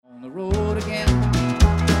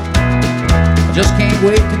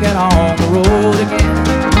can't wait to get on the road again.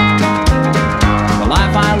 The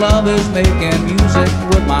life I love is making music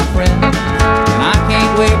with my friends, and I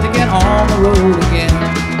can't wait to get on the road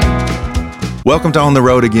again. Welcome to On the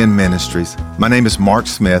Road Again Ministries. My name is Mark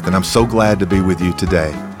Smith, and I'm so glad to be with you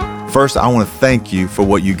today. First, I want to thank you for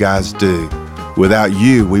what you guys do. Without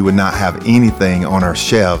you, we would not have anything on our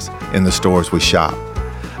shelves in the stores we shop.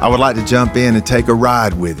 I would like to jump in and take a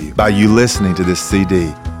ride with you by you listening to this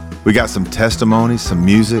CD. We got some testimonies, some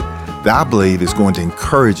music that I believe is going to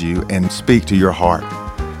encourage you and speak to your heart.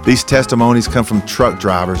 These testimonies come from truck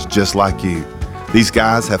drivers just like you. These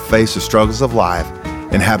guys have faced the struggles of life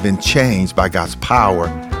and have been changed by God's power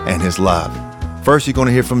and His love. First, you're going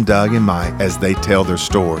to hear from Doug and Mike as they tell their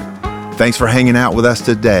story. Thanks for hanging out with us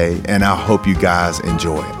today, and I hope you guys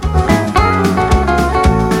enjoy it.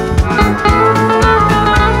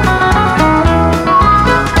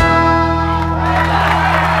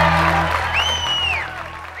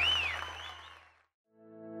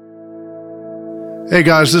 Hey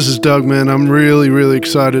guys, this is Doug, man. I'm really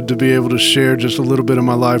excited to be able to share just a little bit of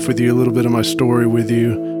my life with you, a little bit of my story with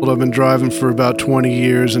you. Well, I've been driving for about 20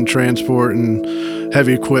 years in transport and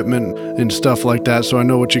heavy equipment and stuff like that, so I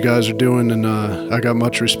know what you guys are doing, and I got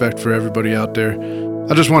much respect for everybody out there.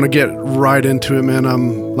 I just want to get right into it, man.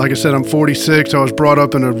 Like I said, I'm 46. I was brought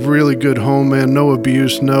up in a really good home, man. No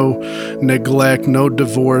abuse, no neglect, no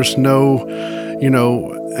divorce, no,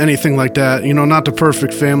 anything like that. Not the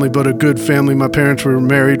perfect family, but a good family. My parents were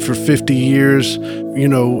married for 50 years.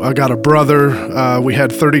 I got a brother. We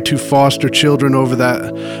had 32 foster children over that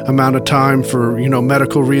amount of time for,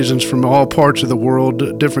 medical reasons from all parts of the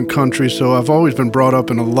world, different countries. So I've always been brought up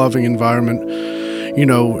in a loving environment,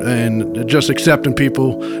 and just accepting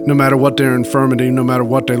people no matter what their infirmity, no matter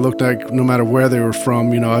what they looked like, no matter where they were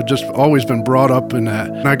from. I've just always been brought up in that.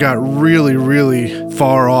 And I got really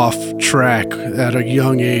far off track at a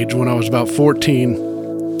young age when I was about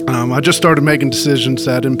 14. I just started making decisions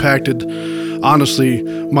that impacted, honestly,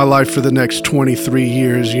 my life for the next 23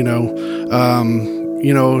 years,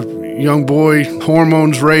 young boy,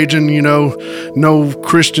 hormones raging, no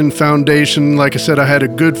Christian foundation. Like I said, I had a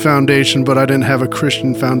good foundation, but I didn't have a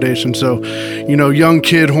Christian foundation. So, young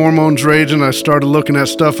kid, hormones raging, I started looking at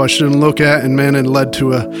stuff I shouldn't look at, and man, it led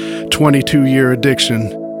to a 22-year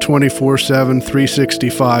addiction. 24/7,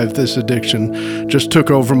 365, this addiction just took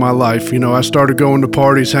over my life. I started going to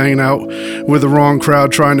parties, hanging out with the wrong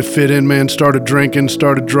crowd, trying to fit in, man, started drinking,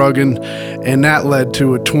 started drugging, and that led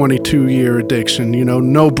to a 22-year addiction.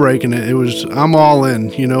 No breaking it. I'm all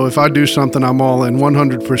in. If I do something, I'm all in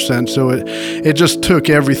 100%. So it just took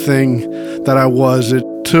everything that I was. It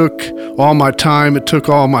took all my time, it took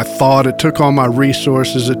all my thought, it took all my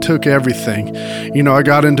resources, it took everything. I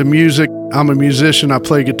got into music. I'm a musician, I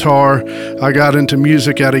play guitar. I got into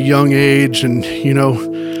music at a young age and,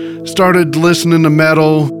 started listening to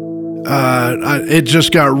metal. It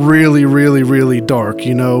just got really dark,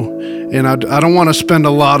 and I don't want to spend a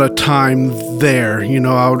lot of time there.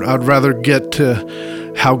 I'd rather get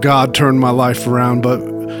to how God turned my life around. But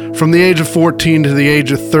from the age of 14 to the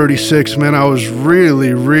age of 36, man, I was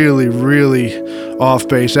really off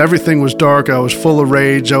base. Everything was dark. I was full of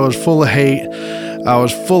rage. I was full of hate. I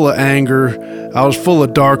was full of anger. I was full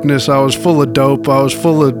of darkness. I was full of dope. I was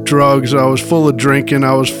full of drugs. I was full of drinking.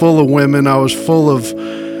 I was full of women. I was full of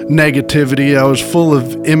negativity. I was full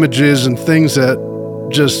of images and things that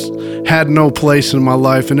just had no place in my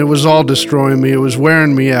life, and it was all destroying me. It was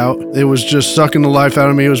wearing me out. It was just sucking the life out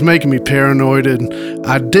of me. It was making me paranoid, and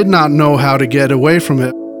I did not know how to get away from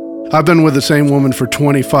it. I've been with the same woman for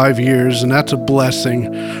 25 years, and that's a blessing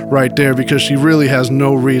right there because she really has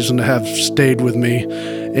no reason to have stayed with me.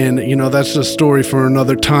 And, that's a story for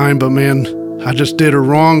another time, but man, I just did her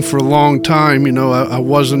wrong for a long time. I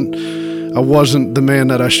wasn't the man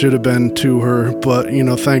that I should have been to her, but,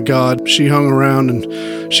 thank God she hung around,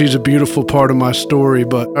 and she's a beautiful part of my story.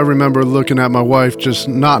 But I remember looking at my wife, just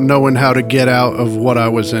not knowing how to get out of what I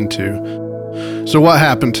was into. So what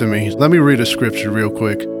happened to me? Let me read a scripture real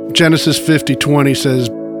quick. Genesis 50:20 says,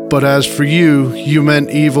 "But as for you, you meant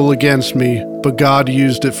evil against me, but God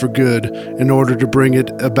used it for good in order to bring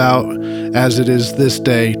it about as it is this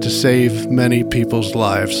day to save many people's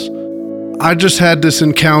lives." I just had this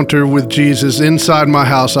encounter with Jesus inside my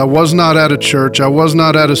house. I was not at a church. I was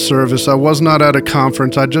not at a service. I was not at a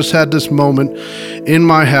conference. I just had this moment in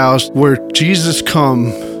my house where Jesus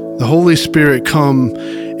come, the Holy Spirit come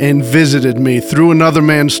and visited me through another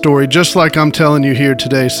man's story, just like I'm telling you here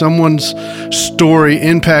today. Someone's story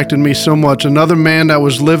impacted me so much. Another man that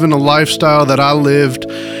was living a lifestyle that I lived,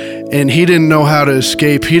 And he didn't know how to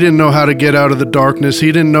escape. He didn't know how to get out of the darkness.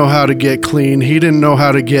 He didn't know how to get clean. He didn't know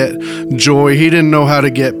how to get joy. He didn't know how to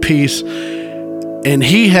get peace. And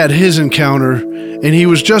he had his encounter, and he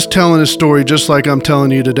was just telling his story just like I'm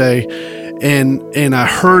telling you today. And I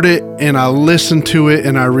heard it, and I listened to it,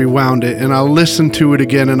 and I rewound it, and I listened to it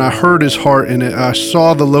again, and I heard his heart in it. I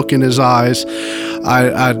saw the look in his eyes.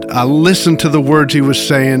 I listened to the words he was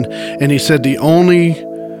saying, and he said the only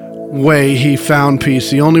way he found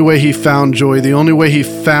peace, the only way he found joy, the only way he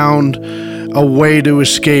found a way to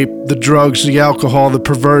escape the drugs, the alcohol, the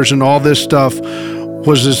perversion, all this stuff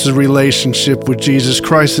was this relationship with Jesus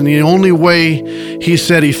Christ. And the only way he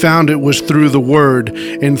said he found it was through the Word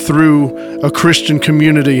and through a Christian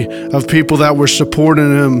community of people that were supporting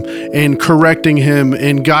him and correcting him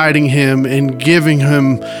and guiding him and giving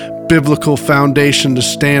him biblical foundation to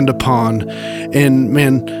stand upon. And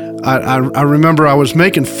man, I remember I was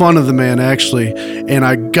making fun of the man, actually, and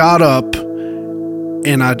I got up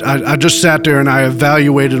and I just sat there and I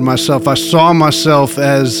evaluated myself. I saw myself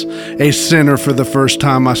as a sinner for the first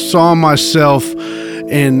time. I saw myself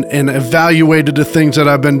and evaluated the things that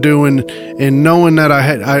I've been doing, and knowing that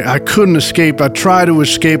I couldn't escape. I tried to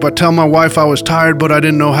escape. I tell my wife I was tired, but I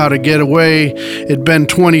didn't know how to get away. It'd been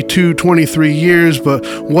 22, 23 years, but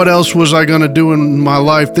what else was I going to do in my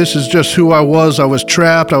life? This is just who I was. I was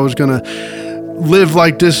trapped. I was going to live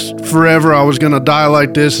like this forever. I was going to die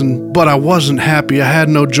like this, but I wasn't happy. I had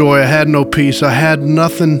no joy. I had no peace. I had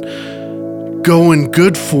nothing going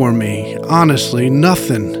good for me. Honestly,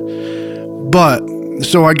 nothing. But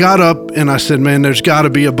so I got up and I said, man, there's got to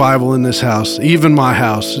be a Bible in this house, even my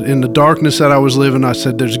house. In the darkness that I was living, I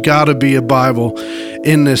said, there's got to be a Bible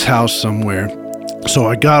in this house somewhere. So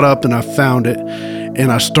I got up and I found it,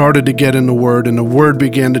 and I started to get in the Word, and the Word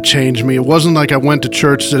began to change me. It wasn't like I went to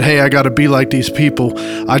church and said, hey, I got to be like these people.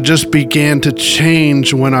 I just began to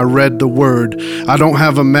change when I read the Word. I don't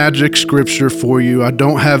have a magic scripture for you. I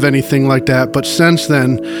don't have anything like that. But since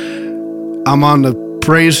then, I'm on the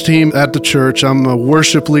praise team at the church. I'm a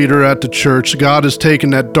worship leader at the church. God has taken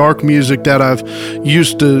that dark music that I've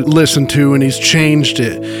used to listen to, and he's changed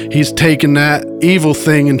it. He's taken that evil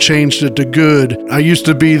thing and changed it to good. I used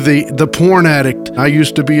to be the porn addict. I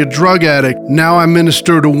used to be a drug addict. Now I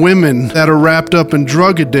minister to women that are wrapped up in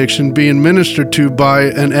drug addiction, being ministered to by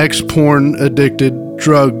an ex-porn addicted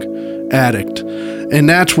drug addict. And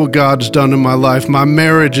that's what God's done in my life. My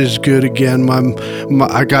marriage is good again.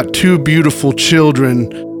 I got 2 beautiful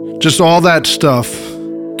children. Just all that stuff.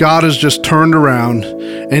 God has just turned around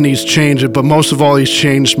and he's changed it. But most of all, he's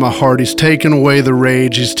changed my heart. He's taken away the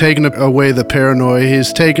rage. He's taken away the paranoia.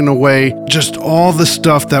 He's taken away just all the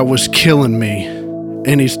stuff that was killing me.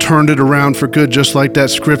 And he's turned it around for good, just like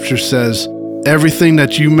that scripture says. Everything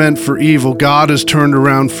that you meant for evil, God has turned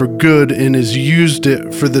around for good and has used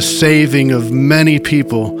it for the saving of many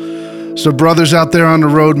people. So brothers out there on the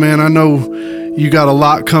road, man, I know you got a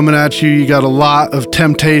lot coming at you. You got a lot of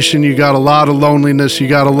temptation. You got a lot of loneliness. You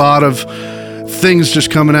got a lot of things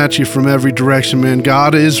just coming at you from every direction, man.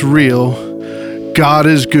 God is real. God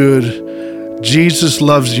is good. Jesus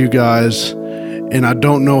loves you guys. And I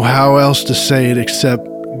don't know how else to say it except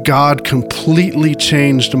God completely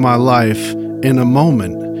changed my life in a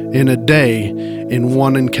moment, in a day, in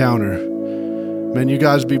one encounter. Man, you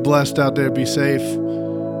guys be blessed out there. Be safe.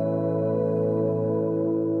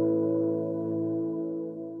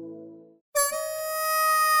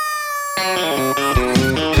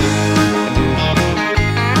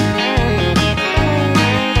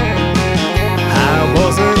 I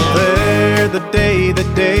wasn't there the day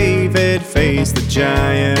that David faced the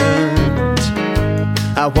giant.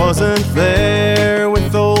 I wasn't there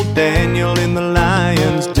with old Daniel in the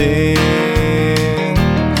lion's den.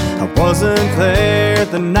 I wasn't there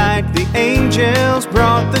the night the angels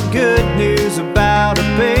brought the good news about a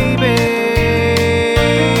baby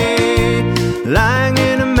lying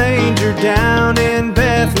in a manger down in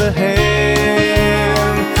Bethlehem.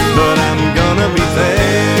 But I'm gonna be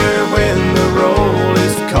there when the roll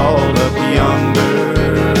is called up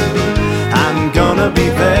yonder. I'm gonna be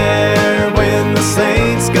there when the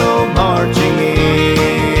saints go marching in,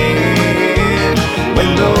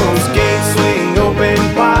 when those gates swing open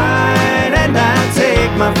wide and I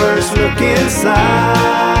take my first look inside.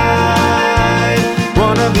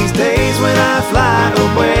 One of these days when I fly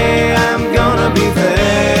away, I'm gonna be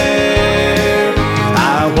there.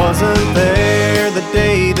 I wasn't there the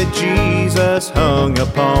day that Jesus hung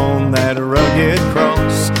upon that rugged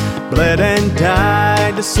cross, bled and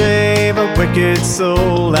died to save a wicked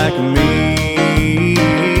soul like me.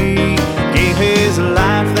 Gave his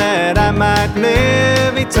life that I might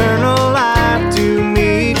live eternal life to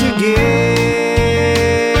me to give.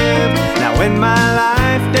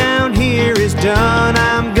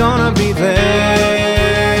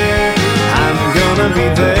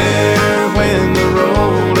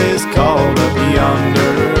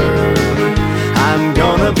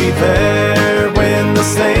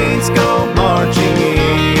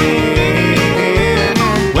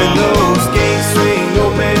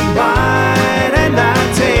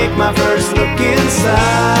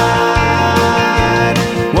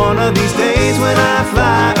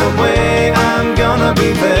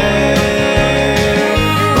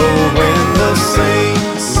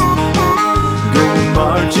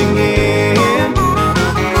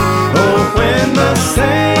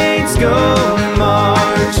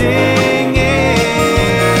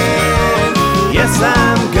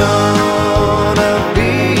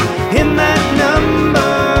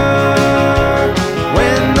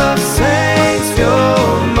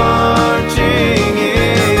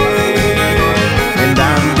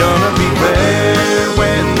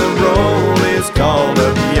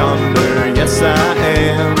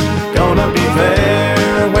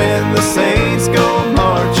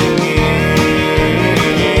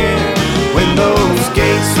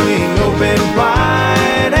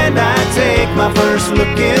 first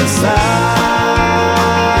look inside.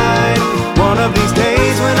 One of these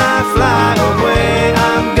days when I fly away,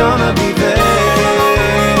 I'm gonna be there.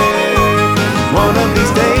 One of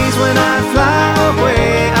these days when I fly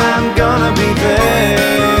away, I'm gonna be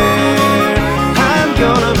there. I'm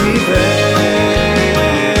gonna be there.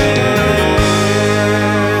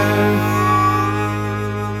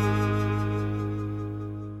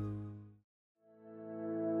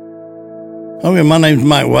 Okay, my name's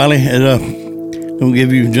Mike Wiley, and I'm going to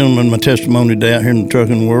give you gentlemen my testimony today out here in the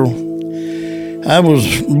trucking world. I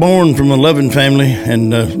was born from a loving family,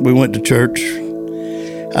 and we went to church.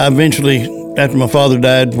 I eventually, after my father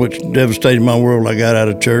died, which devastated my world, I got out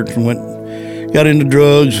of church and got into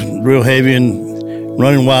drugs, real heavy and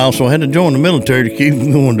running wild, so I had to join the military to keep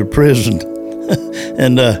from going to prison.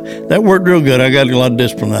 And that worked real good. I got a lot of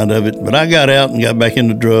discipline out of it. But I got out and got back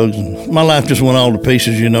into drugs, and my life just went all to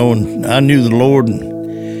pieces, you know, and I knew the Lord, and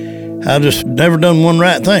I just never done one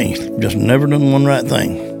right thing. Just never done one right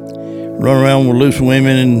thing. Run around with loose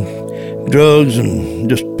women and drugs and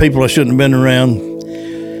just people I shouldn't have been around.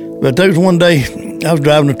 But there was one day, I was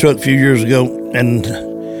driving a truck a few years ago, and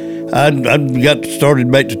I got started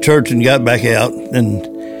back to church and got back out, and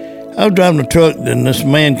I was driving a truck, and this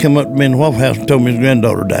man come up to me in the Waffle House and told me his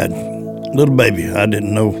granddaughter died. Little baby. I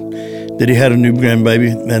didn't know that he had a new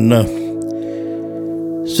grandbaby. And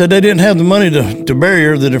said they didn't have the money to bury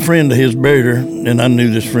her, that a friend of his buried her. And I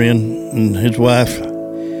knew this friend and his wife. Said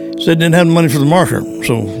they didn't have the money for the marker.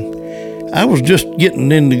 So I was just getting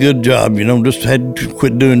in the good job, you know, just had to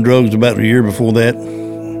quit doing drugs about a year before that.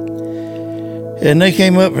 And they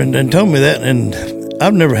came up and told me that, and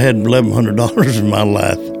I've never had $1,100 in my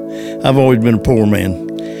life. I've always been a poor man.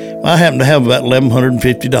 I happened to have about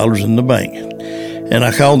 $1,150 in the bank. And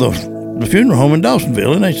I called the funeral home in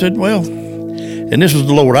Dawsonville, and they said, well, and this was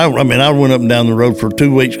the Lord. I went up and down the road for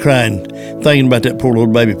 2 weeks crying, thinking about that poor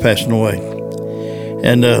little baby passing away.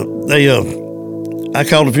 And I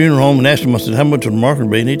called the funeral home and asked him, I said, how much would the marker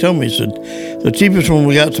be? And he told me, he said, the cheapest one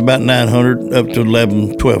we got is about $900 up to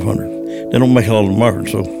 $1,200. They don't make a lot of the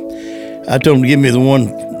markers. So I told him to give me the one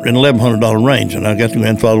in $1,100 range, and I got the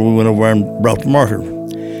grandfather. We went over and brought the marker.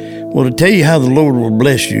 Well, to tell you how the Lord will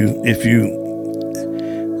bless you if you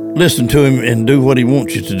listen to him and do what he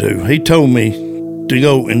wants you to do. He told me to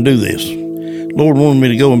go and do this. Lord wanted me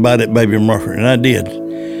to go and buy that baby a marker, and I did.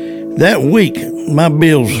 That week, my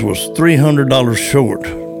bills was $300 short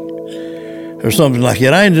or something like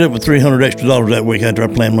that. I ended up with $300 extra that week after I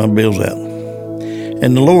planned my bills out.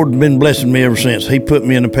 And the Lord has been blessing me ever since. He put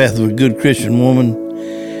me in the path of a good Christian woman.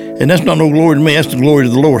 And that's not no glory to me. That's the glory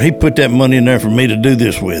to the Lord. He put that money in there for me to do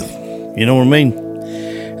this with. You know what I mean?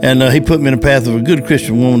 And he put me in the path of a good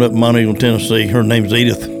Christian woman up in Mount Eagle, Tennessee. Her name's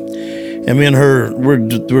Edith. And me and her, we're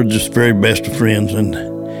just very best of friends. And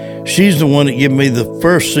she's the one that gave me the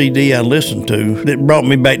first CD I listened to that brought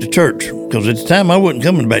me back to church. Because at the time, I wasn't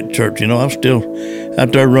coming back to church. You know, I was still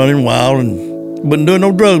out there running wild and wasn't doing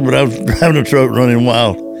no drugs, but I was driving a truck running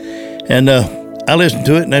wild. And I listened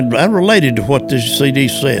to it, and I related to what this CD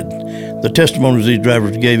said. The testimonies these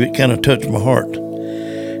drivers gave, it kind of touched my heart.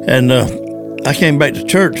 And I came back to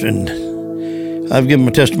church, and I've given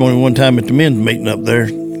my testimony one time at the men's meeting up there.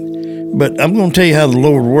 But I'm going to tell you how the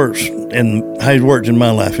Lord works, and how he's worked in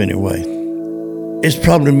my life anyway. It's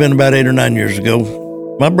probably been about 8 or 9 years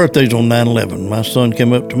ago. My birthday's on 9/11. My son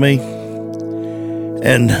came up to me,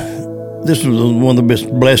 and this was one of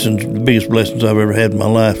the biggest blessings I've ever had in my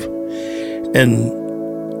life. And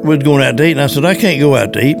we was going out to eat, and I said, I can't go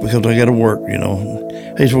out to eat because I got to work, you know.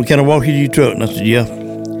 He said, well, can I walk you to your truck? And I said, yeah.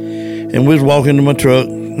 And we was walking to my truck,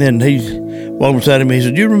 and he walked beside me. He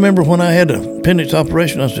said, do you remember when I had an appendix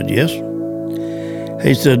operation? I said, yes.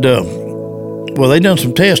 He said, well, they done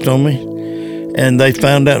some tests on me, and they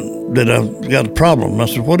found out that I've got a problem. And I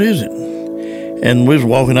said, what is it? And we was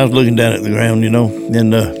walking, I was looking down at the ground, you know,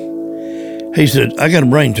 and he said, I got a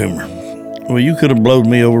brain tumor. Well, you could have blowed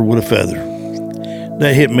me over with a feather.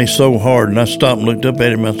 That hit me so hard, and I stopped and looked up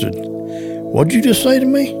at him. I said, what'd you just say to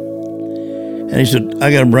me? And he said,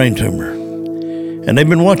 I got a brain tumor. And they've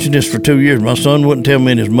been watching this for 2 years. My son wouldn't tell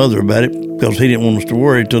me and his mother about it because he didn't want us to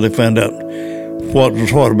worry until they found out what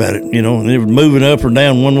was what about it, you know. And it was moving up or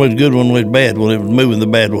down. One way's good, one way's bad. Well, it was moving the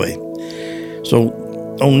bad way. So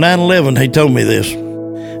on 9/11, he told me this.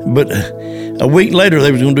 But a week later,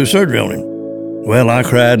 they was going to do surgery on him. Well, I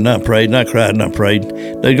cried and I prayed and I cried and I prayed.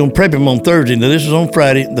 They're going to prep him on Thursday. Now, this is on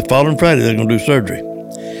Friday. The following Friday, they're going to do surgery.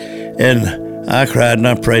 And I cried and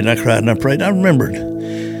I prayed and I cried and I prayed. I remembered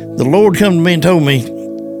the Lord come to me and told me,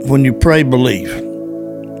 when you pray, believe.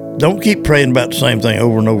 Don't keep praying about the same thing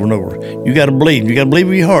over and over and over. You got to believe. You got to believe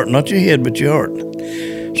with your heart, not your head, but your heart.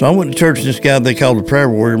 So I went to church, and this guy they called the prayer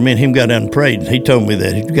warrior, me and him got down and prayed. And he told me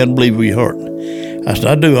that. You got to believe with your heart. I said,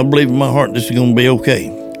 I do. I believe in my heart this is going to be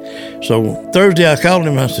okay. So Thursday I called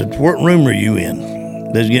him. I said, what room are you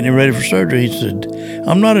in? They was getting him ready for surgery. He said,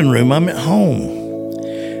 I'm not in the room. I'm at home.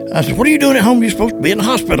 I said, what are you doing at home? You're supposed to be in the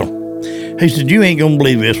hospital. He said, you ain't going to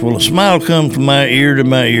believe this. Well, a smile come from my ear to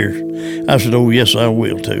my ear. I said, oh, yes, I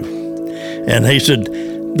will too. And he said,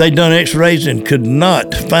 they done x-rays and could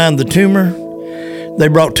not find the tumor. They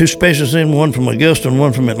brought 2 specialists in, one from Augusta and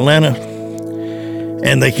one from Atlanta,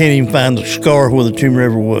 and they can't even find the scar where the tumor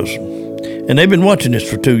ever was. And they've been watching this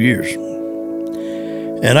for 2 years.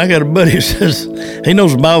 And I got a buddy who says, he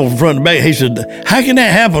knows the Bible from front to back. He said, how can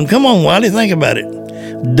that happen? Come on, Wiley, think about it.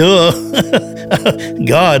 Duh.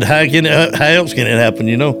 God, how else can it happen,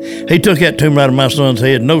 you know? He took that tumor out of my son's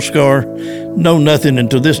head, no scar, no nothing. And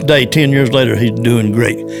to this day, 10 years later, he's doing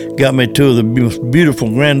great. Got me 2 of the most beautiful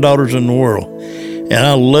granddaughters in the world. And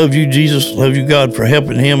I love you, Jesus, love you, God, for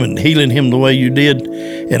helping him and healing him the way you did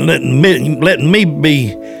and letting me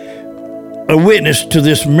be a witness to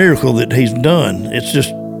this miracle that he's done. It's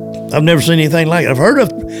just, I've never seen anything like it. I've heard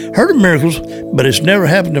of miracles, but it's never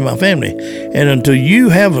happened to my family. And until you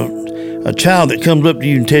have a child that comes up to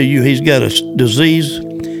you and tell you he's got a disease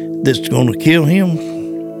that's going to kill him,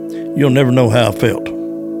 you'll never know how I felt.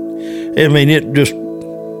 I mean,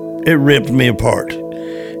 it ripped me apart.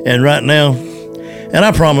 And right now, and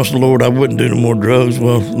I promised the Lord I wouldn't do no more drugs.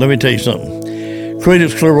 Well, let me tell you something.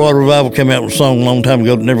 Creedence Clearwater Revival came out with a song a long time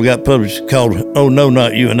ago that never got published called Oh No,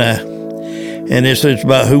 Not You and I. And it's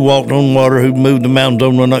about who walked on water, who moved the mountains,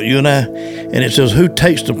 oh no, not you and I. And it says, who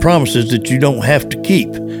takes the promises that you don't have to keep?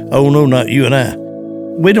 Oh no, not you and I.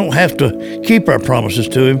 We don't have to keep our promises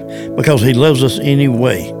to him because he loves us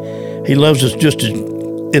anyway. He loves us just as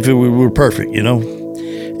if we were perfect, you know.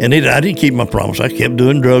 And I didn't keep my promise. I kept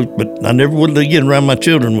doing drugs, but I never would get around my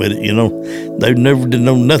children with it, you know. They never did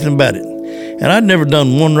know nothing about it. And I'd never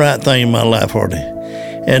done one right thing in my life, hardly.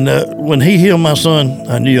 And when he healed my son,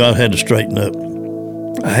 I knew I had to straighten up.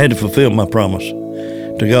 I had to fulfill my promise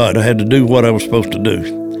to God. I had to do what I was supposed to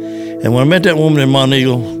do. And when I met that woman in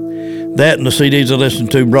Monteagle, that and the CDs I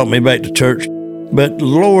listened to brought me back to church. But the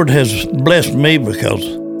Lord has blessed me because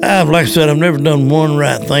like I said, I've never done one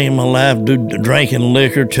right thing in my life, drinking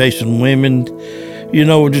liquor, chasing women, you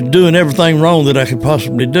know, just doing everything wrong that I could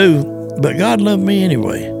possibly do. But God loved me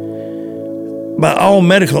anyway. By all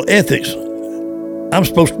medical ethics, I'm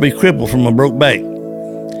supposed to be crippled from a broke back.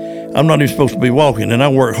 I'm not even supposed to be walking, and I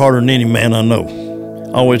work harder than any man I know.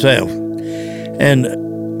 Always have. And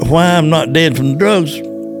why I'm not dead from drugs,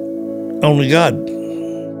 only God.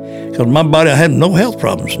 Because my body, I had no health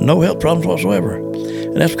problems whatsoever.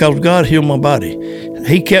 And that's because God healed my body.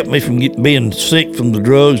 He kept me from being sick from the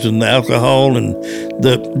drugs and the alcohol and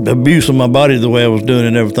the abuse of my body the way I was doing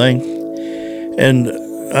and everything. And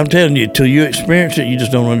I'm telling you, till you experience it, you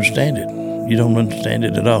just don't understand it. You don't understand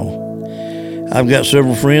it at all. I've got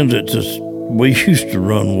several friends that we used to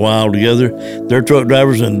run wild together. They're truck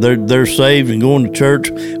drivers and they're saved and going to church.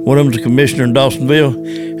 One of them's a commissioner in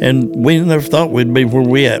Dawsonville. And we never thought we'd be where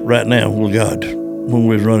we at right now with God when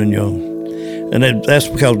we was running young. And that's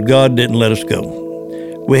because God didn't let us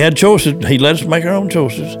go. We had choices. He let us make our own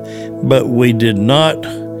choices. But we did not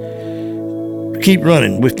keep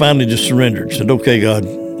running. We finally just surrendered. Said, okay, God,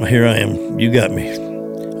 here I am. You got me.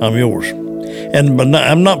 I'm yours. And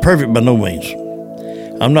I'm not perfect by no means.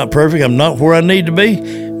 I'm not perfect. I'm not where I need to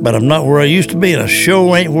be, but I'm not where I used to be, and I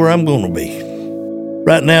sure ain't where I'm going to be.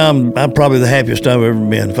 Right now, I'm probably the happiest I've ever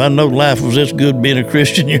been. If I know life was this good being a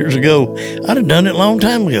Christian years ago, I'd have done it a long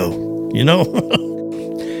time ago, you know?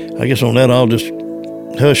 I guess on that, I'll just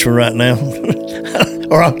hush for right now.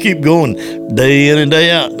 Or I'll keep going day in and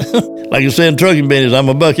day out. Like I said in trucking business, I'm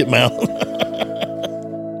a bucket mouth.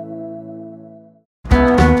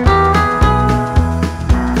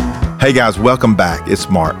 Hey guys, welcome back. It's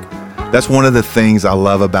Mark. That's one of the things I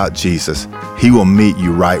love about Jesus. He will meet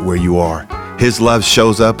you right where you are. His love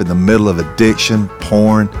shows up in the middle of addiction,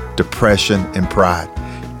 porn, depression, and pride.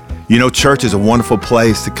 You know, church is a wonderful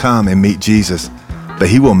place to come and meet Jesus, but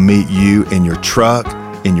he will meet you in your truck,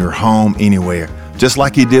 in your home, anywhere, just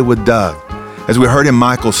like he did with Doug. As we heard in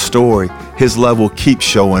Michael's story, his love will keep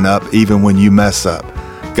showing up even when you mess up.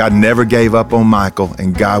 God never gave up on Michael,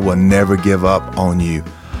 and God will never give up on you.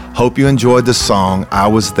 Hope you enjoyed the song I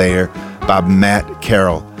Was There by Matt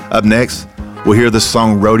Carroll. Up next, we'll hear the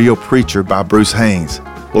song Rodeo Preacher by Bruce Haynes.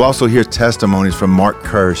 We'll also hear testimonies from Mark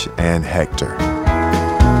Kirsch and Hector.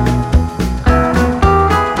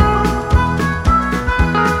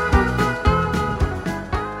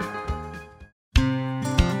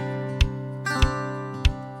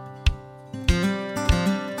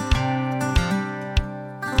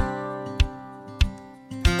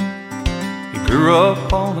 Grew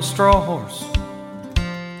up on a straw horse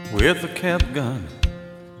with a cap gun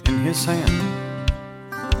in his hand.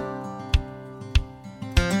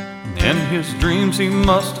 In his dreams he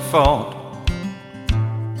must have fought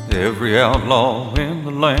every outlaw in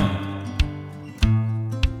the land.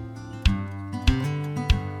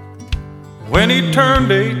 When he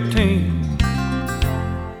turned 18,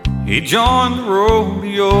 he joined the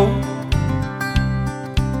rodeo.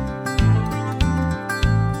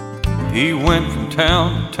 He went from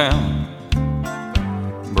town to town,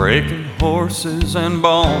 breaking horses and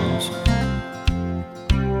bones.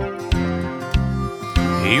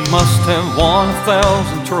 He must have won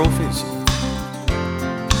 1,000 trophies.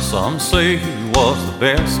 Some say he was the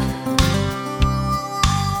best.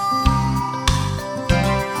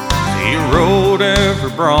 He rode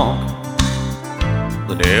every bronc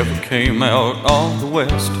that ever came out of the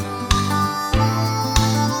West.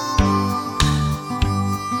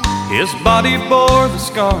 His body bore the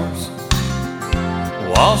scars,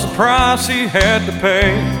 was the price he had to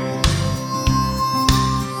pay.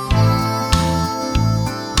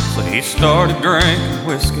 So he started drinking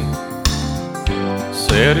whiskey,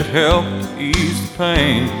 said it helped to ease the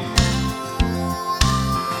pain.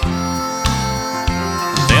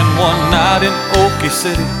 And then one night in Okie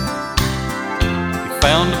City, he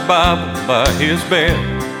found a Bible by his bed.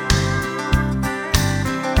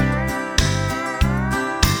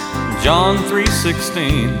 John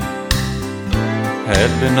 3:16 had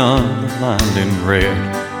been underlined in red.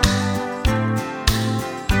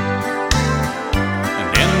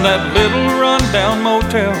 And in that little rundown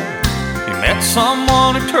motel, he met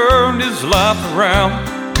someone who turned his life around.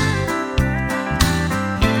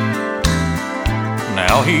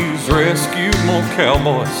 Now he's rescued more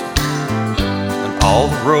cowboys than all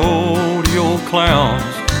the rodeo clowns.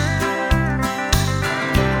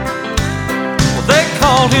 They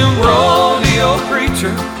called him rodeo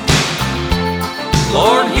preacher.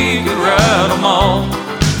 Lord, he could ride them all.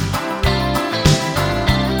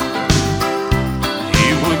 He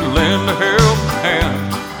would lend a helping hand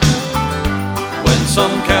when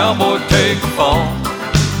some cowboy take a fall.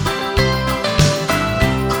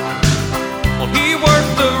 Well, he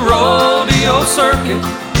worked the rodeo circuit,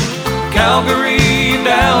 Calgary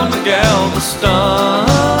down to Galveston.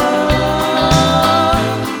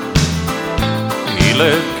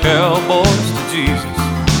 Led cowboys to Jesus.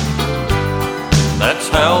 That's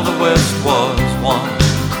how the West was won.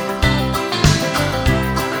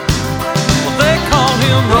 Well, they called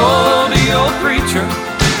him rodeo preacher.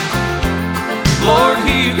 Lord,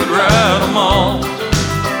 he could ride them all.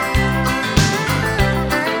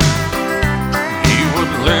 He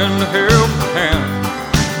would lend a helping hand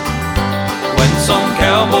when some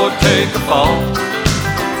cowboy take a fall.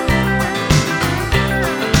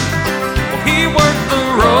 He worked the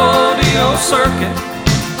rodeo circuit,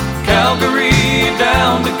 Calgary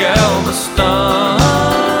down to Galveston.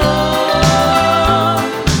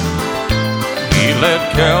 He led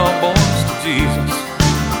cowboys to Jesus.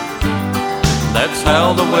 That's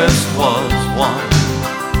how the West was won.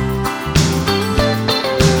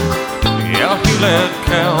 Yeah, he led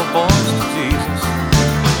cowboys to Jesus.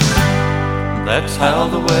 That's how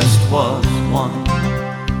the West was won.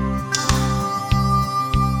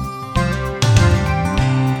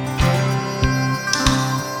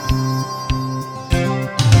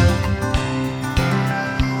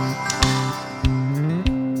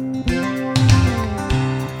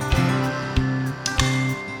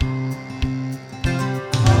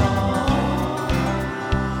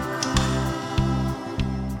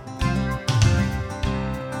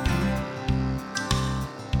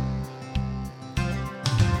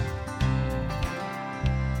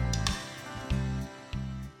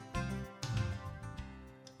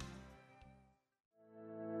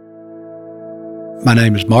 My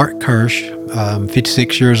name is Mark Kirsch. I'm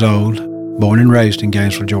 56 years old, born and raised in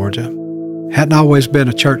Gainesville, Georgia. Hadn't always been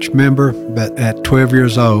a church member, but at 12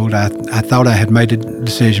 years old, I thought I had made a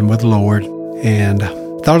decision with the Lord, and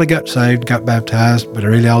thought I got saved, got baptized, but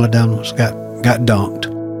really all I done was got dunked.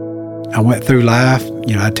 I went through life,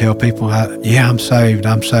 I'd tell people, I'm saved.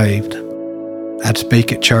 I'd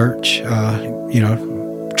speak at church,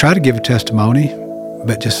 try to give a testimony,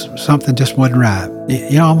 but something just wasn't right.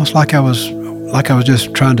 Almost like I was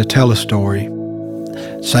just trying to tell a story.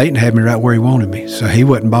 Satan had me right where he wanted me, so he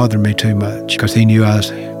wasn't bothering me too much because he knew I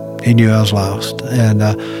was lost. And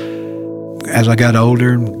as I got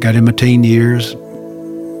older, got in my teen years,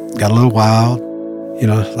 got a little wild.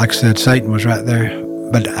 Like I said, Satan was right there,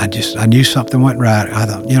 but I knew something wasn't right. I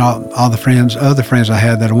thought, all the other friends I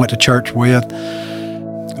had that I went to church with,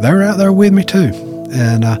 they were out there with me too.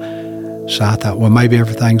 And so I thought, well, maybe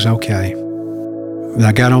everything's okay.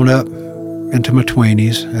 I got on up into my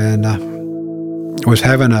 20s and was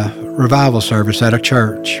having a revival service at a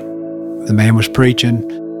church. The man was preaching.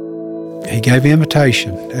 He gave the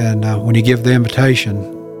invitation, and when he gave the invitation,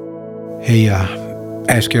 he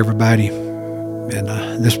asked everybody, and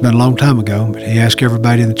this has been a long time ago, but he asked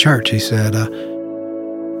everybody in the church, he said,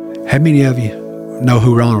 how many of you know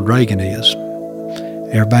who Ronald Reagan is?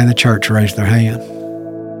 Everybody in the church raised their hand.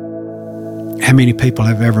 How many people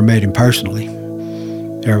have ever met him personally?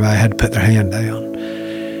 Everybody had to put their hand down.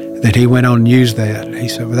 Then he went on and used that. He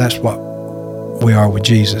said, well, that's what we are with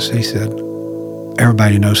Jesus. He said,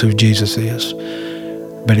 everybody knows who Jesus is,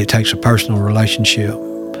 but it takes a personal relationship.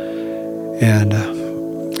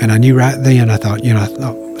 And I knew right then, I thought,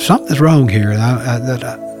 something's wrong here. I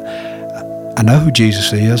know who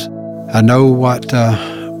Jesus is. I know what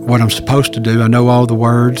I'm supposed to do. I know all the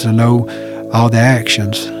words. I know all the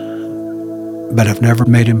actions, but I've never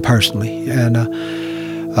met him personally. And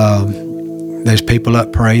there's people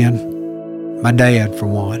up praying. My dad, for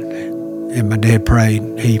one, and my dad prayed.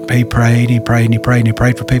 He prayed, he prayed, and he prayed, and he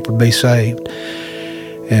prayed for people to be saved.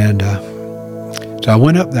 And so I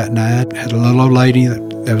went up that night, had a little old lady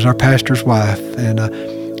that was our pastor's wife, and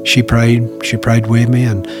she prayed with me,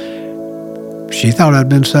 and she thought I'd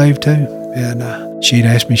been saved too. And she'd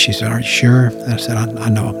asked me, she said, are you sure? And I said, I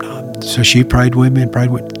know I'm not. So she prayed with me and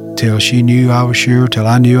prayed till she knew I was sure, till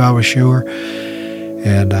I knew I was sure.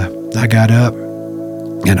 And I got up,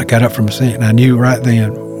 and I got up from a seat, and I knew right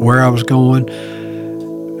then where I was going.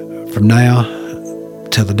 From now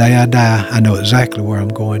till the day I die, I know exactly where I'm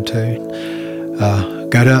going to.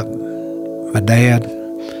 Got up, my dad,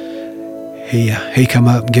 he come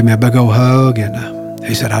up and gave me a big old hug, and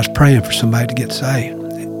he said, I was praying for somebody to get saved.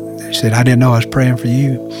 He said, I didn't know I was praying for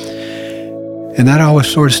you. And that always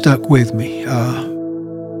sort of stuck with me.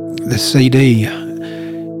 The CD,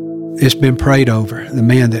 it's been prayed over. The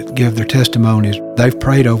men that give their testimonies, they've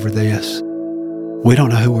prayed over this. We don't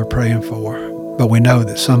know who we're praying for, but we know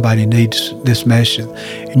that somebody needs this message.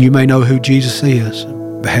 And you may know who Jesus is,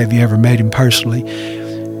 but have you ever met him personally?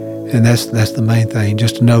 And that's the main thing,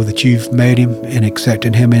 just to know that you've met him and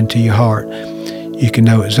accepted him into your heart. You can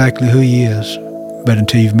know exactly who he is, but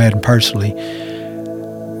until you've met him personally,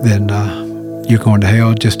 then you're going to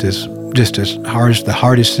hell just as hard as the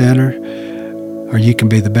hardest sinner, or you can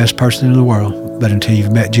be the best person in the world, but until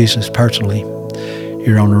you've met Jesus personally,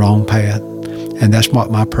 you're on the wrong path. And that's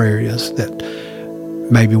what my prayer is, that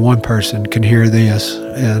maybe one person can hear this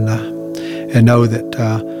and know that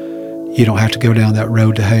you don't have to go down that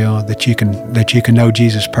road to hell, that you can know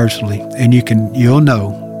Jesus personally, and you'll know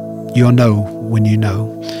when you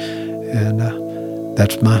know. And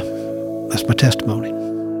that's my testimony.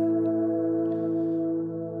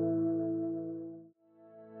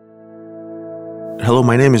 Hello,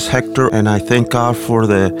 my name is Hector, and I thank God for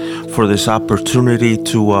this opportunity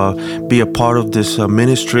to be a part of this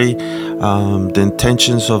ministry. The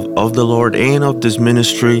intentions of the Lord and of this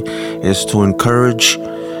ministry is to encourage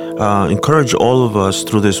all of us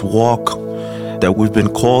through this walk that we've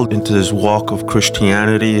been called into, this walk of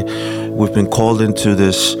Christianity. We've been called into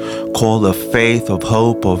this call of faith, of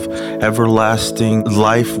hope, of everlasting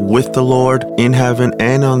life with the Lord in heaven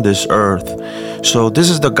and on this earth. So this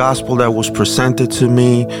is the gospel that was presented to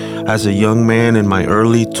me as a young man in my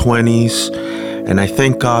early 20s. And I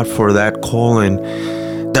thank God for that calling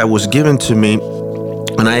that was given to me.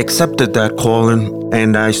 And I accepted that calling,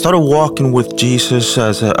 and I started walking with Jesus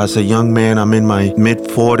as a young man. I'm in my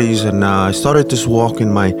mid-40s, and I started this walk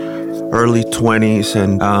in my early 20s.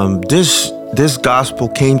 And this gospel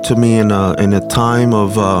came to me in a time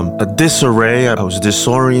of a disarray. I was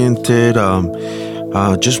disoriented,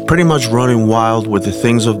 just pretty much running wild with the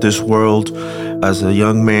things of this world. As a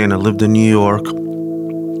young man, I lived in New York.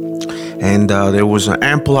 And there was an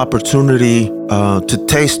ample opportunity to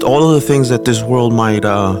taste all of the things that this world might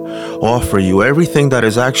offer you. Everything that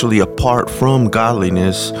is actually apart from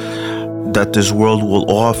godliness that this world will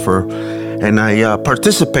offer. And I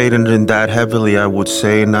participated in that heavily, I would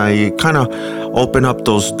say. And I kind of opened up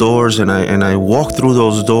those doors, and I walked through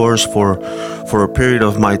those doors for a period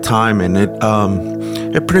of my time. And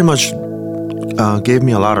it pretty much gave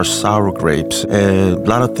me a lot of sour grapes. A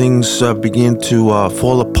lot of things began to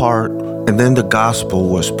fall apart. And then the gospel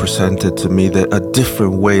was presented to me, a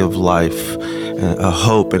different way of life, a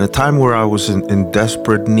hope. In a time where I was in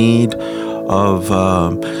desperate need of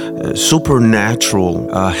supernatural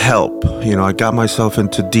help. I got myself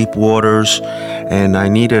into deep waters, and I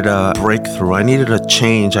needed a breakthrough. I needed a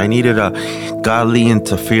change. I needed a godly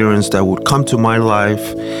interference that would come to my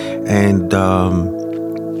life and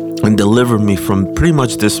and deliver me from pretty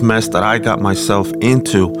much this mess that I got myself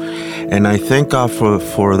into. And I thank God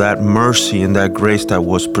for that mercy and that grace that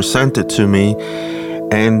was presented to me.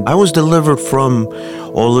 And I was delivered from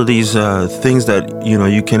all of these things that,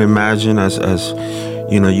 you can imagine as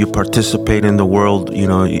you participate in the world.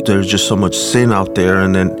 There's just so much sin out there.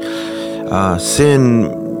 And then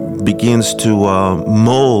sin begins to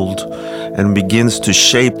mold and begins to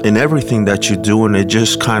shape in everything that you do, and it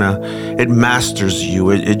just it masters you.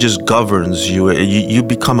 It just governs you. You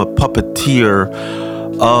become a puppeteer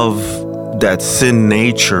of that sin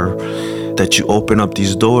nature that you open up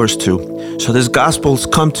these doors to. So this gospel's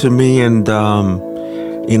come to me, and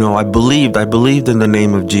I believed in the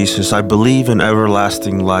name of Jesus. I believe in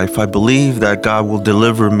everlasting life. I believe that God will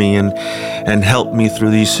deliver me and help me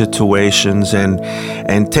through these situations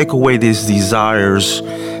and take away these desires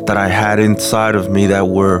that I had inside of me that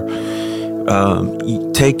were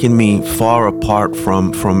taking me far apart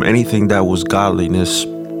from anything that was godliness.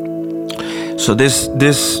 So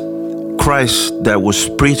this Christ that was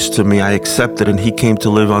preached to me, I accepted, and he came to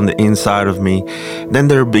live on the inside of me. Then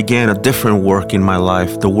there began a different work in my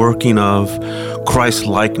life, the working of Christ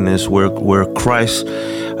likeness, where Christ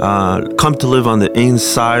come to live on the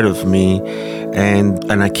inside of me,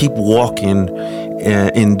 and I keep walking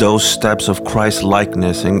in those steps of Christ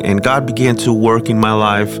likeness, and God began to work in my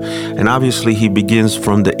life. And obviously he begins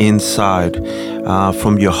from the inside,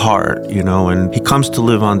 from your heart, and he comes to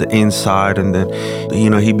live on the inside. And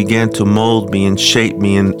then he began to mold me and shape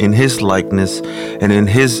me in his likeness and in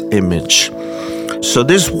his image. So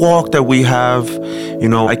this walk that we have,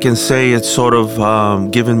 I can say it's sort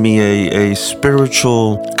of given me a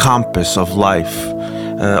spiritual compass of life,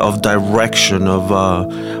 of direction,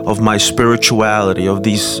 of my spirituality, of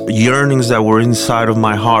these yearnings that were inside of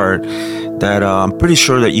my heart that I'm pretty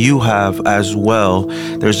sure that you have as well.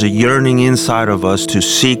 There's a yearning inside of us to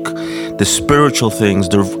seek the spiritual things,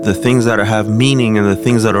 the things that have meaning and the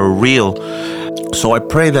things that are real. So I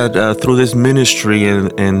pray that through this ministry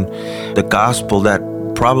and the gospel that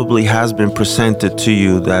probably has been presented to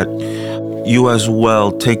you, that you as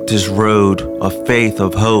well take this road of faith,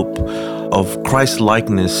 of hope, of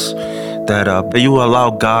Christ-likeness, that you allow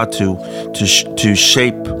God to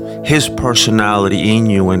shape his personality in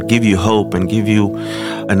you and give you hope and give you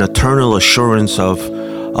an eternal assurance of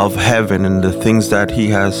heaven and the things that he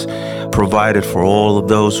has provided for all of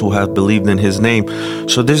those who have believed in his name.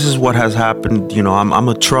 So this is what has happened. I'm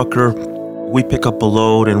a trucker. We pick up a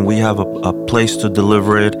load and we have a place to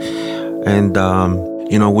deliver it. And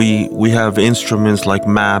we have instruments like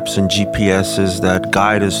maps and GPSs that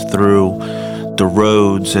guide us through the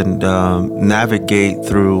roads and navigate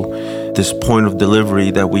through this point of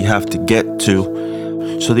delivery that we have to get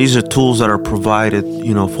to. So these are tools that are provided,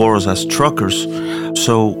 for us as truckers.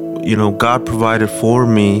 So, God provided for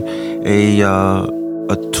me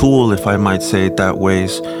a tool, if I might say it that way,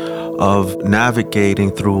 of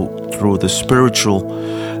navigating through the spiritual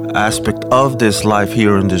aspect of this life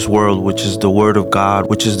here in this world, which is the Word of God,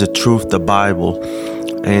 which is the truth, the Bible.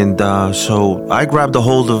 And so I grabbed a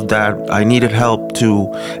hold of that. I needed help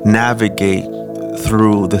to navigate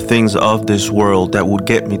through the things of this world that would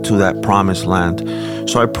get me to that promised land.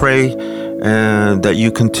 So I pray that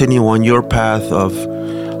you continue on your path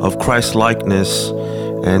of Christ likeness.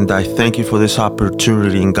 And I thank you for this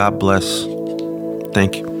opportunity, and God bless.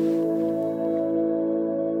 Thank you.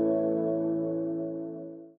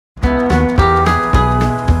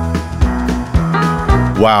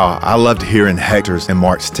 Wow, I loved hearing Hector's and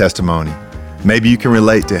Mark's testimony. Maybe you can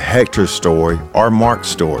relate to Hector's story or Mark's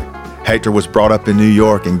story. Hector was brought up in New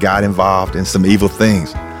York and got involved in some evil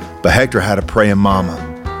things, but Hector had a praying mama.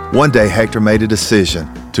 One day, Hector made a decision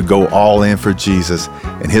to go all in for Jesus,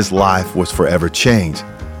 and his life was forever changed.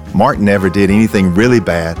 Mark never did anything really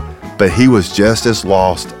bad, but he was just as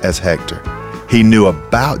lost as Hector. He knew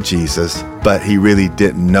about Jesus, but he really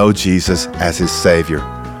didn't know Jesus as his Savior.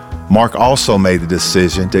 Mark also made the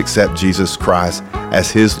decision to accept Jesus Christ as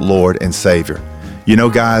his Lord and Savior.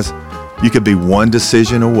 Guys, you could be one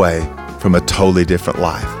decision away from a totally different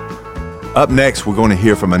life. Up next, we're going to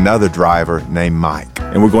hear from another driver named Mike,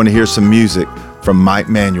 and we're going to hear some music from Mike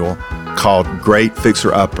Manuel called Great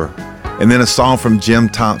Fixer Upper, and then a song from Jim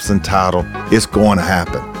Thompson titled It's Going to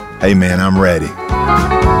Happen. Hey man, I'm ready.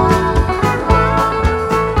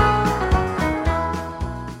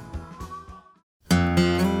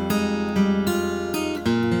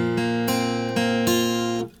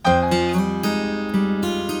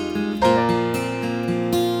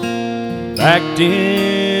 Backed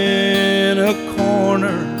in a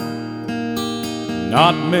corner,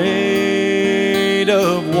 not made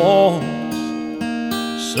of walls,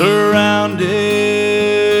 surrounded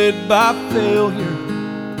led by failure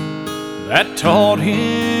that taught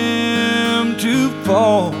him to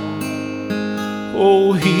fall.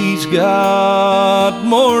 Oh, he's got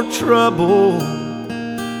more trouble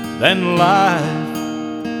than life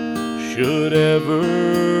should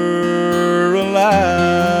ever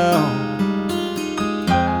allow.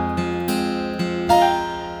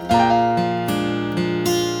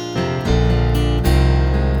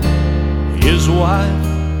 His wife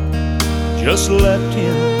just left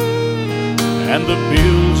him, and the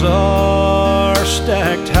bills are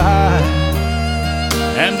stacked high,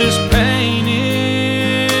 and this pain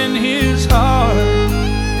in his heart,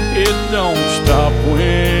 it don't stop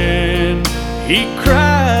when he cries.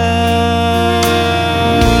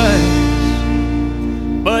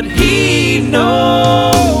 But he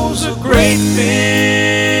knows a great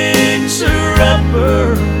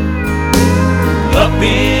fixer-upper up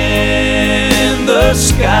in the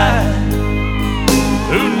sky,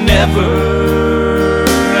 who never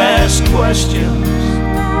asks questions.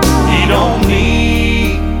 He don't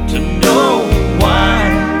need to know why,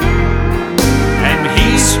 and he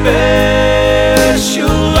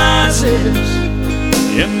specializes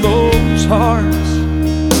in those hearts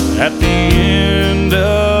at the end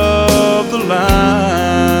of the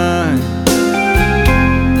line.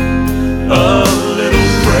 A little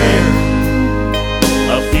prayer,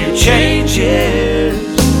 a few changes,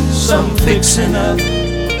 some fixing up,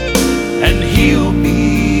 and he'll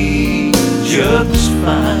be just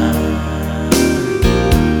fine.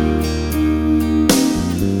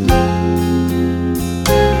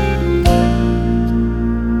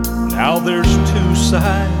 Now there's two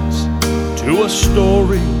sides to a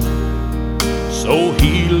story, so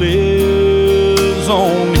he lives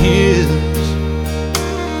on his.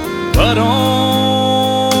 But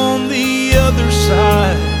on the other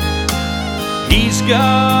side, he's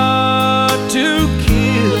got two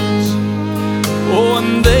kids. Oh,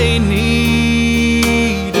 and they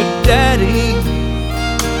need a daddy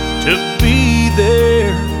to be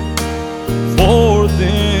there for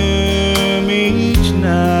them each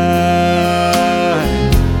night.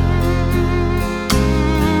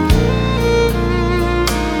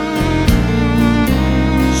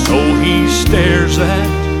 So he stares at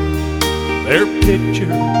their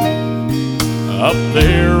picture up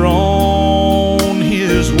there on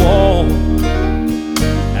his wall,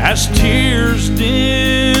 as tears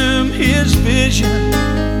dim his vision,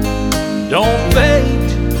 don't fate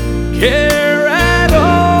care at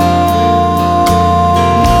all.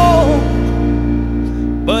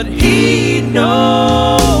 But he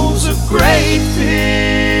knows a great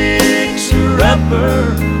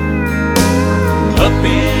fixer-upper up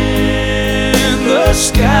in the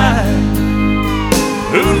sky,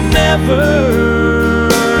 who never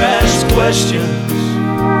asks questions.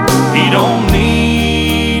 He don't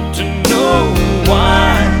need to know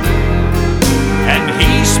why, and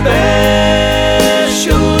he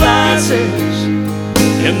specializes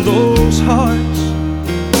in those hearts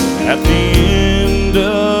at the end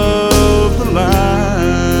of the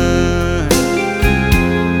line.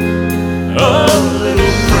 A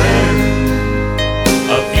little prayer,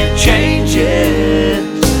 a few changes,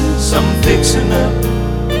 some fixing up,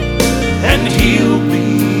 and he'll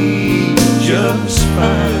be just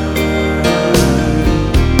fine.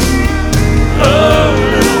 A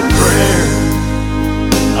little prayer,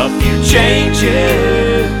 a few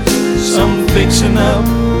changes, some fixing up,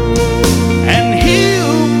 and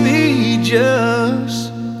he'll be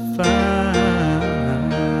just fine.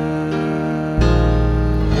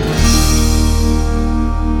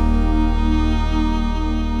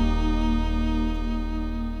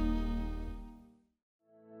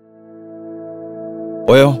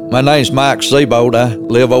 Well, my name's Mike Seabold. I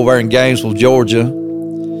live over in Gainesville, Georgia.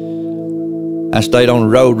 I stayed on the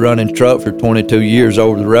road running truck for 22 years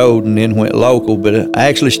over the road and then went local, but I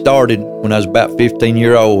actually started when I was about 15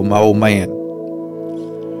 years old with my old man.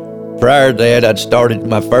 Prior to that, I'd started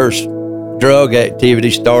my first drug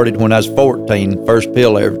activity started when I was 14, first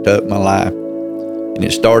pill I ever took in my life. And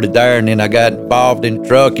it started there, and then I got involved in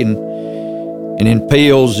trucking and in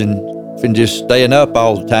pills and just staying up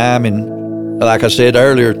all the time. And like I said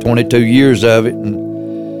earlier, 22 years of it. And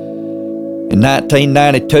in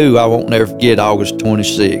 1992, I won't never forget August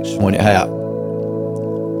 26th when it happened.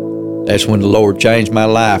 That's when the Lord changed my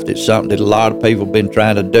life. It's something that a lot of people have been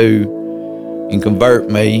trying to do and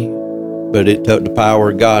convert me, but it took the power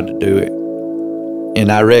of God to do it.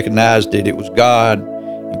 And I recognized that it was God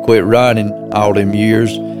and quit running all them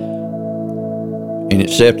years and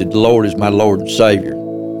accepted the Lord as my Lord and Savior.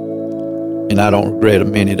 And I don't regret a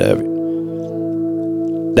minute of it.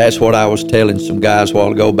 That's what I was telling some guys a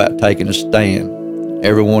while ago about taking a stand.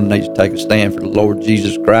 Everyone needs to take a stand for the Lord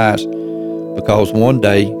Jesus Christ, because one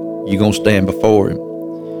day you're going to stand before Him.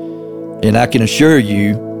 And I can assure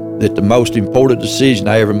you that the most important decision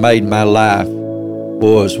I ever made in my life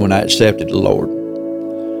was when I accepted the Lord.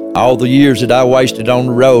 All the years that I wasted on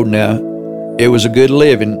the road now, it was a good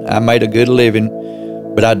living. I made a good living,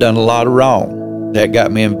 but I done a lot of wrong. That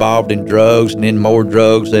got me involved in drugs and then more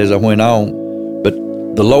drugs as I went on. But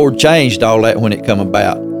the Lord changed all that when it come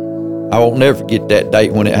about. I won't never forget that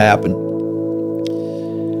date when it happened.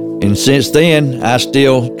 And since then, I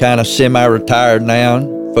still kind of semi-retired now,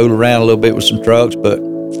 fool around a little bit with some trucks, but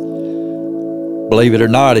believe it or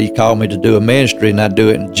not, He called me to do a ministry, and I'd do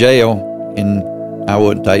it in jail, and I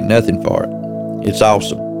wouldn't take nothing for it. It's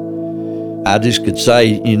awesome. I just could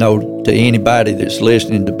say, to anybody that's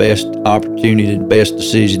listening, the best opportunity, the best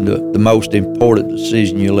decision, the most important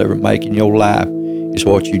decision you'll ever make in your life is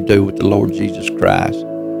what you do with the Lord Jesus Christ,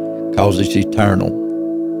 because it's eternal.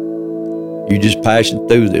 You're just passing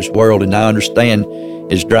through this world, and I understand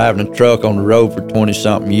as driving a truck on the road for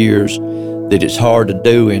 20-something years that it's hard to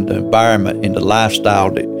do in the environment and the lifestyle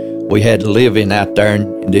that we had to live in out there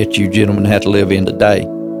and that you gentlemen have to live in today.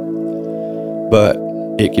 But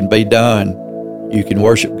it can be done. You can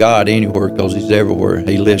worship God anywhere because He's everywhere.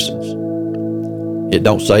 He listens. It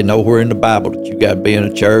don't say nowhere in the Bible that you got to be in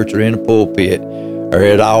a church or in a pulpit or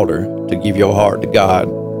at an altar to give your heart to God.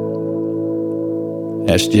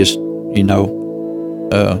 That's just,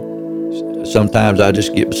 sometimes I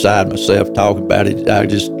just get beside myself talking about it.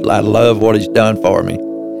 I love what He's done for me.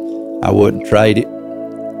 I wouldn't trade it.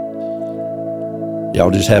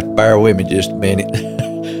 Y'all just have to bear with me just a minute.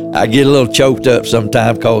 I get a little choked up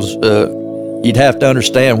sometimes because you'd have to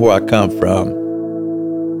understand where I come from.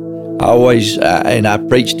 I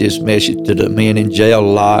preach this message to the men in jail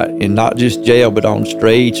a lot, and not just jail, but on the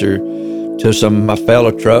streets or to some of my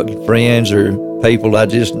fellow truck friends or people I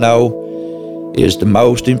just know, is the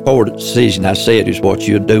most important decision I said is what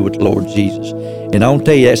you'll do with the Lord Jesus. And I'll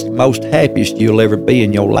tell you, that's the most happiest you'll ever be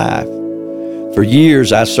in your life. For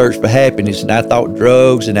years, I searched for happiness, and I thought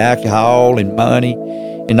drugs and alcohol and money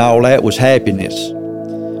and all that was happiness.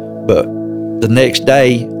 But the next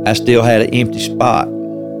day, I still had an empty spot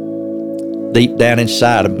deep down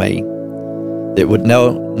inside of me that would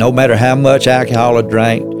no matter how much alcohol I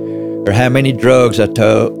drank or how many drugs I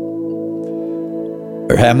took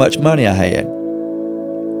or how much money I had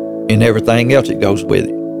and everything else that goes with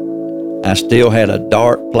it, I still had a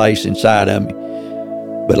dark place inside of me.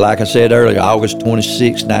 But like I said earlier, August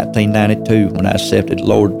 26, 1992, when I accepted the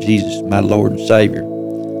Lord Jesus, my Lord and Savior,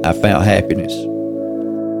 I found happiness.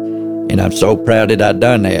 And I'm so proud that I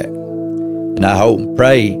done that. And I hope and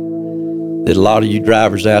pray that a lot of you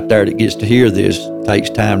drivers out there that gets to hear this takes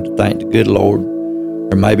time to thank the good Lord,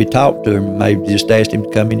 or maybe talk to Him, maybe just ask Him to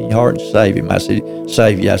come into your heart and save Him. I said,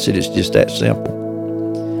 save you. I said, it's just that simple.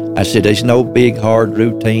 I said, there's no big, hard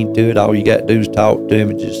routine to it. All you got to do is talk to Him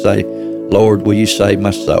and just say, Lord, will you save my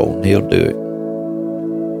soul? And He'll do it.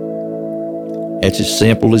 It's as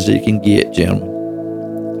simple as it can get, gentlemen.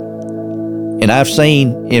 And I've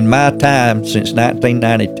seen in my time since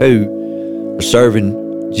 1992 of serving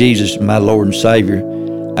Jesus, my Lord and Savior,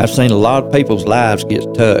 I've seen a lot of people's lives get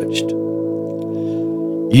touched.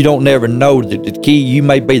 You don't never know that the key, you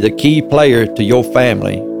may be the key player to your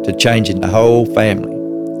family, to changing the whole family,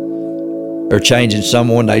 or changing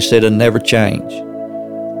someone they said will never change.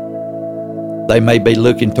 They may be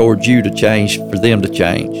looking towards you to change for them to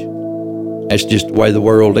change. That's just the way the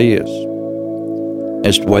world is.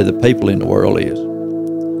 That's the way the people in the world is.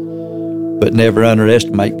 But never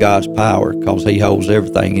underestimate God's power, because He holds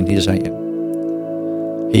everything in His hand.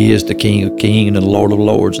 He is the King of Kings and the Lord of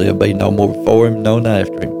Lords. There'll be no more before Him, no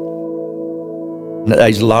after Him.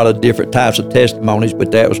 There's a lot of different types of testimonies,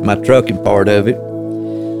 but that was my trucking part of it.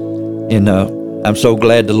 And I'm so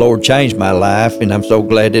glad the Lord changed my life, and I'm so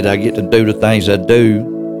glad that I get to do the things I do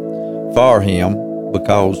for Him,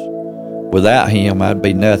 because without Him, I'd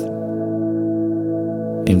be nothing.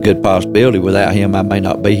 And good possibility, without Him, I may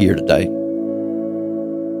not be here today.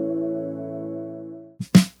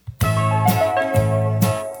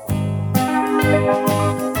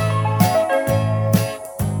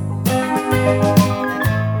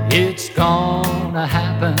 It's gonna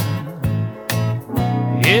happen.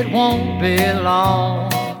 It won't be long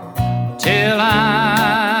till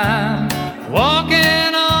I'm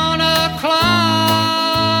walking on a cloud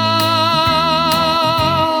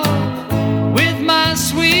with my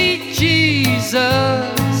sweet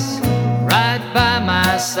Jesus right by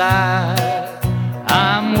my side.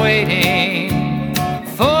 I'm waiting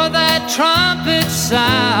for that trumpet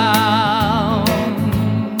sound.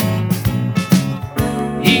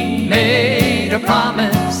 He made a promise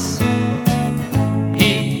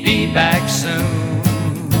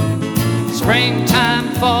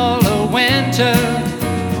fall or winter,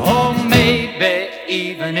 or maybe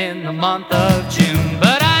even in the month of June.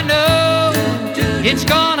 But I know it's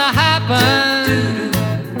gonna happen,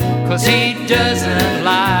 'cause he doesn't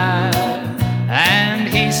lie. And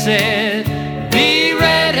he said, be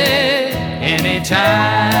ready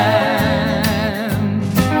anytime.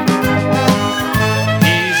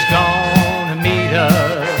 He's gonna meet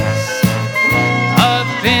us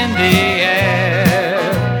up in the air,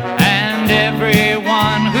 and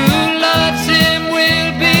everyone who loves him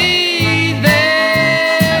will be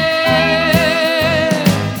there.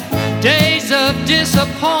 Days of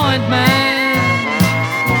disappointment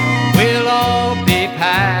will all be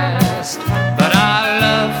past, but our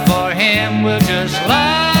love for him will just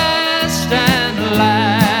last and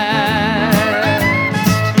last.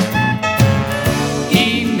 He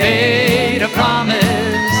made a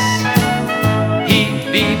promise he'd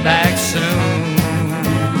be back soon.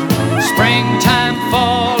 Springtime,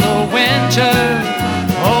 fall or winter,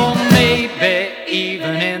 or maybe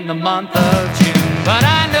even in the month of June. But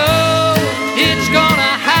I know it's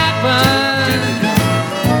gonna happen,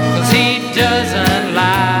 'cause he doesn't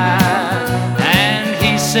lie. And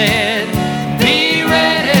he said, be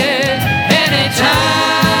ready anytime.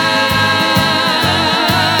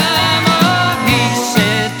 Oh, he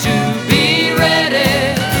said to be ready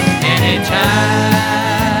anytime.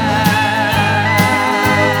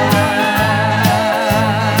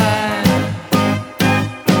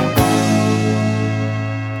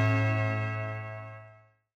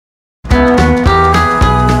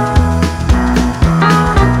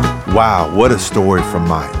 Wow, what a story from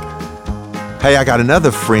Mike. Hey, I got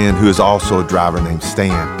another friend who is also a driver named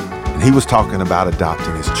Stan, and he was talking about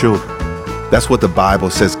adopting his children. That's what the Bible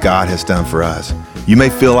says God has done for us. You may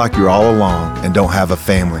feel like you're all alone and don't have a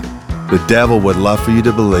family. The devil would love for you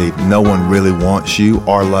to believe no one really wants you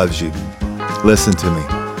or loves you. Listen to me.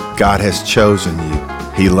 God has chosen you.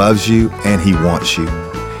 He loves you and he wants you.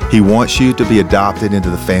 He wants you to be adopted into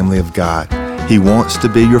the family of God. He wants to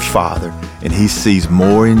be your father, and he sees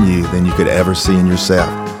more in you than you could ever see in yourself.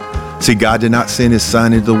 See, God did not send his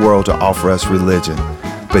son into the world to offer us religion,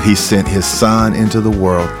 but he sent his son into the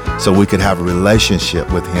world so we could have a relationship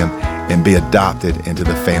with him and be adopted into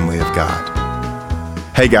the family of God.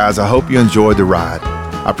 Hey guys, I hope you enjoyed the ride.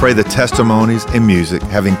 I pray the testimonies and music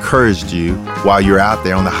have encouraged you while you're out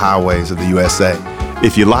there on the highways of the USA.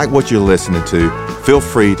 If you like what you're listening to, feel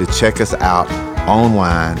free to check us out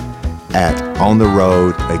online at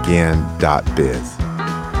ontheroadagain.biz.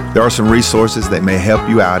 There are some resources that may help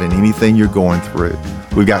you out in anything you're going through.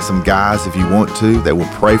 We've got some guys, if you want to, that will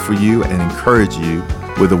pray for you and encourage you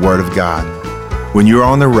with the Word of God. When you're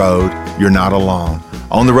on the road, you're not alone.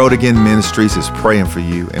 On the Road Again Ministries is praying for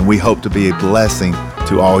you, and we hope to be a blessing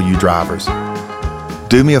to all you drivers.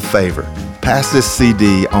 Do me a favor, pass this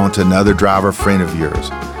CD on to another driver friend of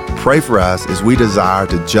yours. Pray for us as we desire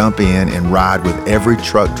to jump in and ride with every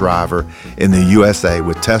truck driver in the USA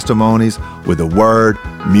with testimonies, with the word,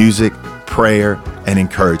 music, prayer, and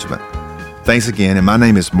encouragement. Thanks again, and my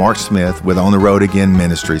name is Mark Smith with On the Road Again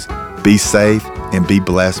Ministries. Be safe and be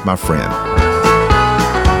blessed, my friend.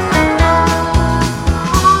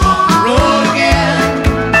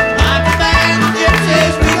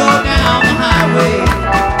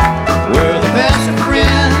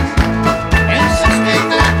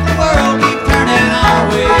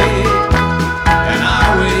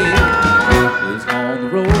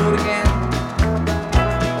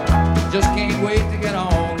 Just can't wait to get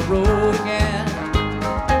on the road again.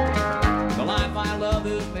 The life I love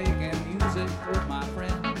is making music with my